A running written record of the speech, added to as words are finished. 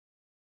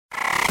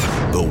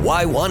The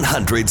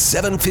Y100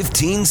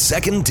 715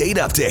 second date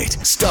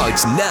update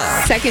starts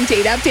now. Second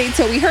date update.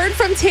 So we heard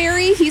from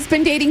Terry. He's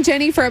been dating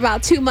Jenny for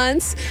about 2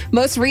 months.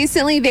 Most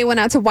recently, they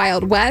went out to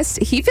Wild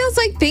West. He feels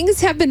like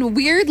things have been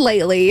weird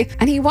lately,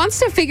 and he wants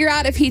to figure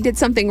out if he did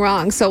something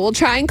wrong. So we'll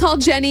try and call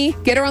Jenny,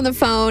 get her on the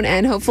phone,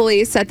 and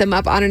hopefully set them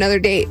up on another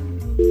date.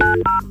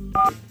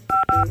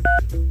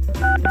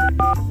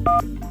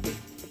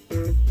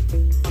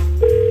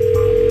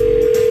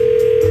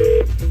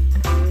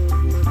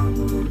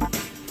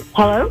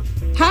 Hello?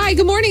 Hi,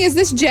 good morning. Is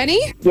this Jenny?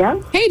 Yeah?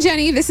 Hey,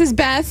 Jenny. This is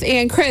Beth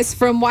and Chris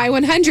from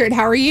Y100.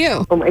 How are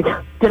you? Oh my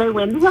God. Did I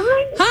win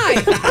something?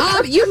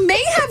 Hi. You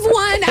may have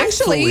won,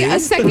 actually, a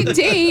second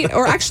date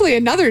or actually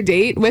another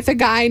date with a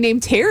guy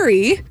named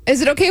Terry.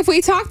 Is it okay if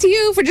we talk to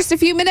you for just a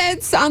few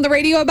minutes on the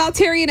radio about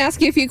Terry and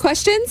ask you a few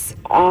questions?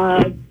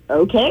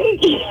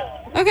 Okay.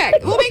 Okay,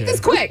 we'll make this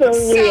quick.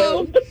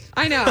 So,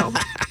 I know.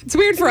 It's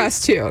weird for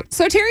us, too.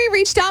 So, Terry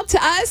reached out to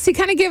us. He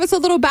kind of gave us a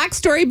little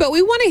backstory, but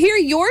we want to hear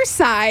your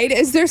side.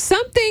 Is there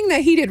something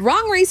that he did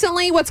wrong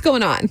recently? What's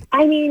going on?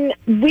 I mean,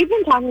 we've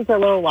been talking for a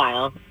little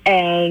while,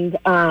 and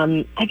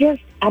I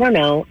don't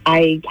know.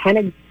 I kind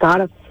of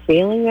got a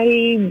feeling that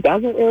he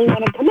doesn't really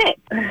want to commit.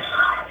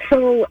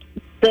 So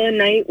the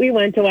night we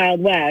went to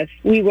Wild West,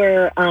 we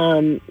were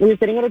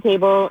sitting at a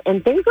table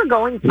and things were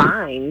going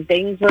fine.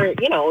 Things were,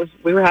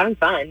 we were having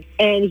fun.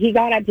 And he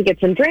got up to get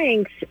some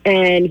drinks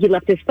and he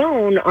left his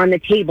phone on the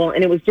table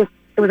and it was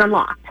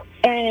unlocked.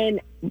 And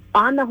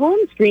on the home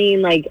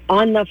screen, like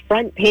on the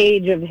front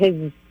page of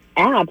his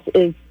apps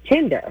is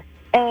Tinder.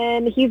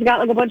 And he's got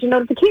like a bunch of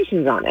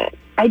notifications on it.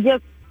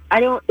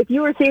 If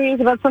you were serious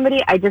about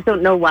somebody, I just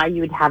don't know why you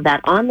would have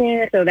that on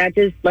there. So that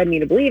just led me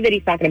to believe that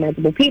he's talking to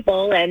multiple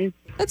people. And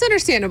that's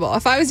understandable.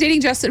 If I was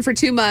dating Justin for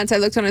 2 months, I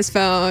looked on his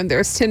phone,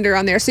 there's Tinder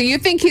on there. So you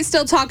think he's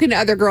still talking to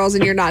other girls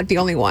and you're not the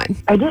only one?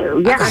 I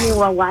do. Yeah. Okay. I mean,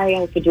 well, why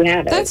else would you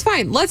have it? That's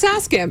fine. Let's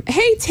ask him.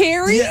 Hey,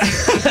 Terry. Yeah.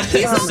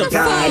 He's on the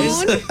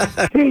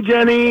phone. Hey,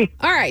 Jenny.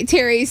 All right,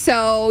 Terry.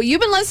 So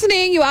you've been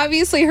listening. You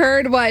obviously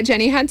heard what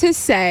Jenny had to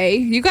say.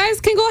 You guys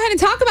can go ahead and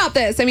talk about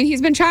this. I mean,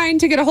 he's been trying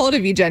to get a hold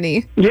of you,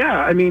 Jenny. Yeah,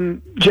 I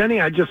mean,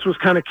 Jenny, I just was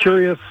kind of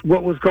curious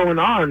what was going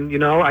on.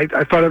 I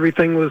thought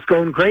everything was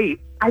going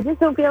great. I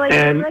just don't feel like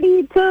I'm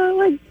ready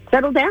to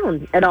settle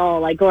down at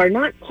all, or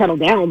not settle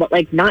down, but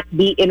not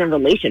be in a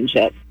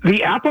relationship.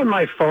 The app on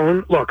my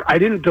phone, look, I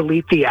didn't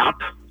delete the app.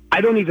 I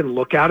don't even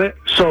look at it.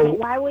 So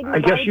why would you? I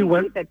guess you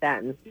went it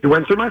then. You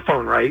went through my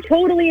phone, right?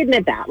 Totally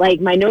admit that.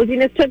 My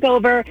nosiness took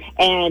over,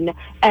 and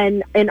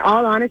in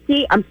all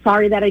honesty, I'm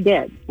sorry that I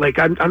did. I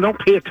don't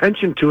pay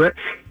attention to it.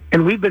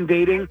 And we've been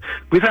dating.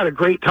 We've had a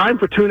great time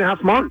for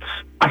 2.5 months.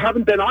 I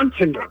haven't been on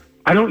Tinder.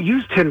 I don't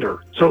use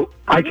Tinder, so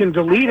I can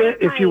delete it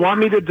if you want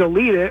me to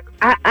delete it.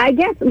 I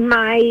guess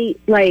my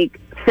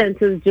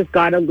senses just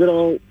got a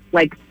little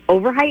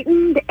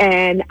overheightened,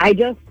 and I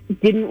just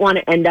didn't want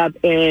to end up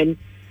in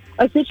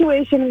a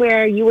situation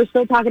where you were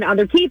still talking to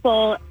other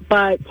people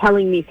but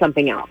telling me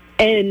something else.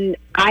 And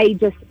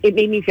it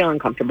made me feel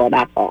uncomfortable,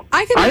 that's all.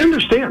 I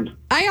understand.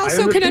 I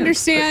also can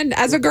understand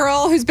as a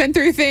girl who's been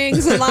through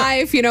things in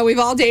life, we've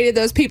all dated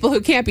those people who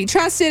can't be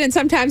trusted. And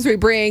sometimes we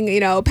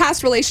bring,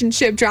 past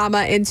relationship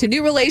drama into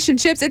new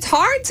relationships. It's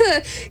hard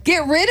to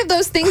get rid of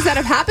those things that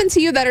have happened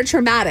to you that are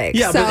traumatic.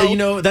 Yeah,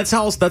 but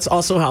that's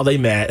also how they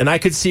met. And I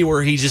could see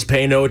where he's just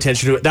paying no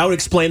attention to it. That would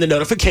explain the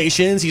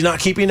notifications. He's not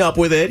keeping up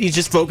with it. He's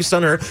just focused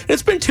on her.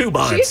 It's been 2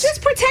 months. She's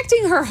just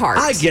protecting her heart.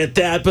 I get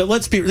that, but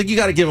you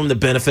got to give him the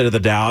benefit of the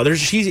doubt.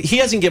 He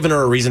hasn't given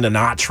her a reason to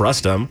not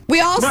trust him. We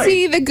all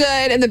see the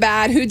good and the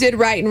bad, who did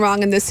right and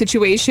wrong in this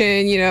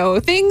situation.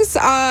 Things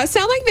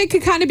sound like they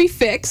could kind of be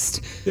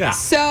fixed. Yeah.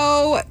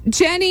 So,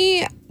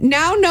 Jenny,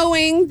 now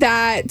knowing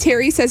that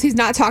Terry says he's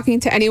not talking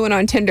to anyone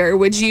on Tinder,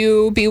 would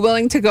you be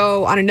willing to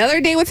go on another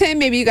date with him?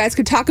 Maybe you guys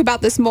could talk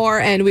about this more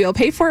and we'll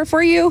pay for it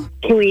for you.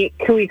 Can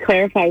we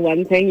clarify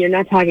one thing? You're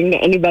not talking to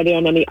anybody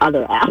on any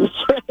other apps,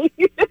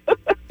 right?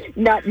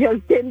 Not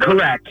just Tinder.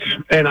 Correct.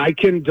 And I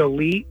can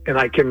delete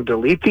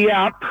the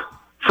app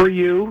for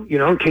you,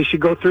 in case you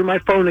go through my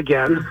phone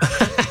again.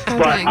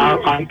 But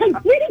I'm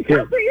pretty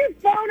good for your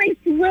phone, I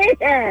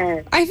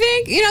swear. I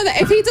think,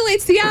 that if he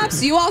deletes the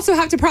apps, you also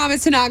have to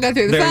promise to not go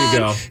through the phone. There you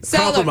go.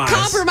 So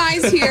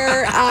Compromise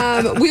here.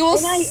 We will.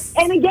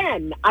 And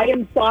again, I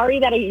am sorry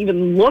that I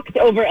even looked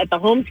over at the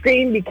home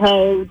screen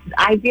because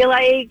I feel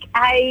like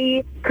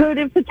I could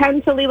have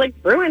potentially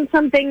ruined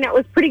something that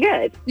was pretty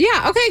good.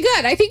 Yeah. Okay,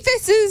 good. I think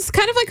this is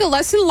kind of like a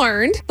lesson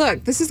learned.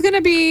 Look, this is going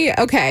to be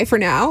okay for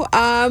now.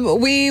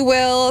 We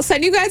will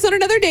send you guys on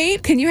another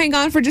date. Can you hang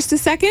on for just a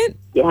second?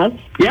 Yes.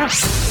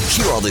 Yes.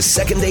 Hear all the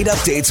second date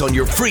updates on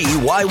your free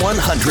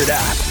Y100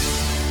 app.